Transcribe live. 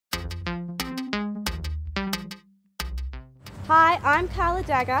Hi, I'm Carla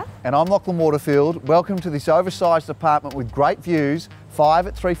Dagger. And I'm Lachlan Waterfield. Welcome to this oversized apartment with great views, 5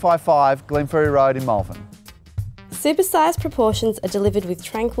 at 355 Glenferrie Road in Malvern. Supersized proportions are delivered with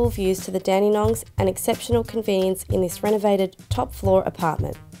tranquil views to the Dandenongs and exceptional convenience in this renovated top floor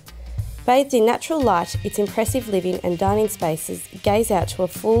apartment. Bathed in natural light, its impressive living and dining spaces gaze out to a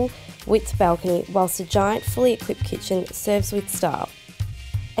full width balcony, whilst a giant fully equipped kitchen serves with style.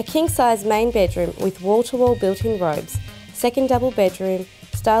 A king-size main bedroom with wall-to-wall built-in robes, second double bedroom,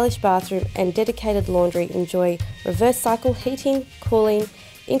 stylish bathroom and dedicated laundry enjoy reverse cycle heating, cooling,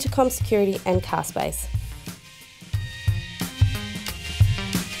 intercom security and car space.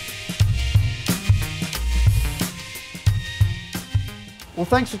 Well,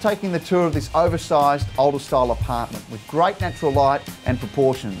 thanks for taking the tour of this oversized, older style apartment with great natural light and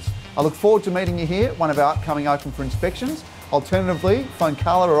proportions. I look forward to meeting you here at one of our upcoming open for inspections. Alternatively, phone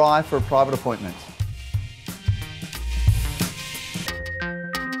Carla or I for a private appointment.